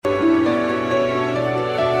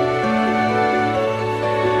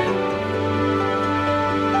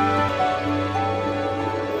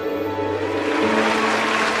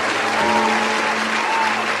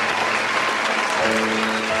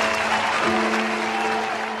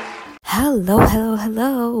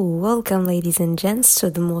Hello. Welcome, ladies and gents, to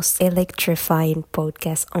the most electrifying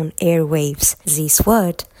podcast on airwaves, Z's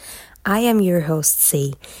Word. I am your host,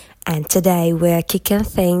 Z, and today we're kicking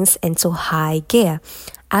things into high gear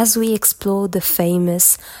as we explore the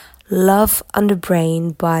famous Love on the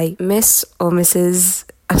Brain by Miss or Mrs.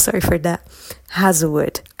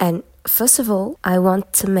 Hazelwood. And first of all, I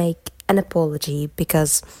want to make an apology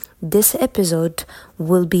because this episode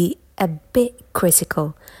will be a bit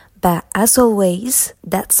critical. But as always,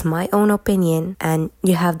 that's my own opinion, and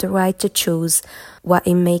you have the right to choose what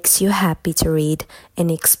it makes you happy to read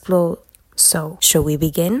and explore. So, shall we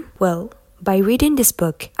begin? Well, by reading this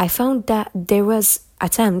book, I found that there was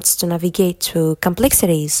attempts to navigate through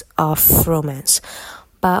complexities of romance,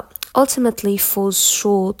 but ultimately falls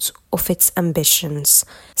short of its ambitions.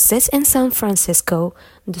 Set in San Francisco,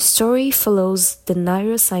 the story follows the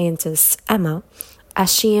neuroscientist Emma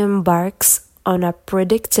as she embarks on a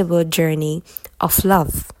predictable journey of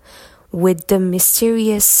love with the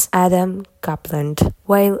mysterious Adam Copeland.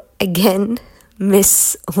 While again,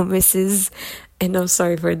 Miss or Mrs. and I'm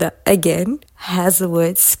sorry for that again,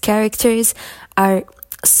 Hazelwood's characters are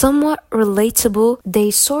somewhat relatable.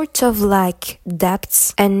 They sort of lack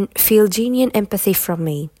depth and feel genuine empathy from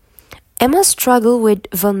me. Emma's struggle with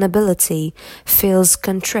vulnerability feels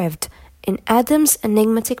contrived, and Adam's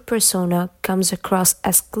enigmatic persona comes across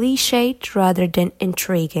as cliched rather than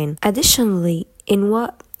intriguing. Additionally, in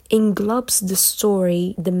what englobes the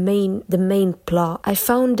story, the main plot, I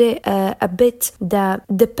found it a bit that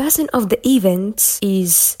the passing of the events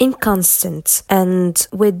is inconstant, and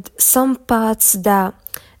with some parts that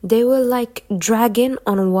they were like dragging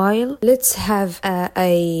on a while. Let's have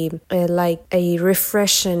a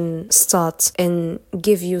refreshing start and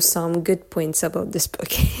give you some good points about this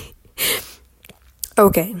book.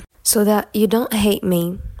 Okay, so that you don't hate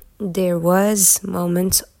me, there was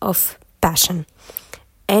moments of passion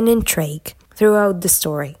and intrigue throughout the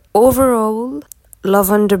story. Overall, Love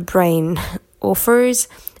on the Brain offers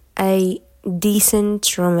a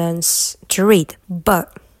decent romance to read,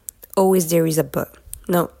 but always there is a but.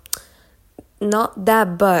 No, not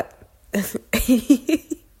that but.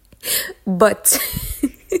 But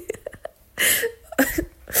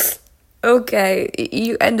okay,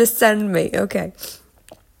 you understand me, okay.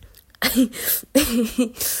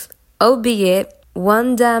 Albeit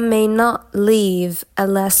one that may not leave a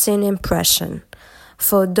lasting impression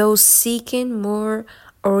for those seeking more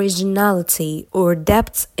originality or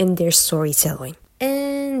depth in their storytelling.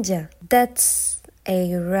 And yeah, that's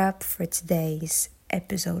a wrap for today's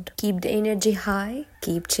episode. Keep the energy high,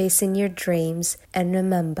 keep chasing your dreams, and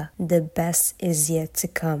remember, the best is yet to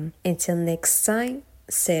come. Until next time,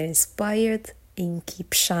 stay inspired and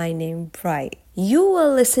keep shining bright. You are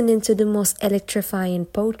listening to the most electrifying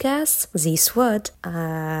podcast, Z's Word.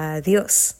 Adios.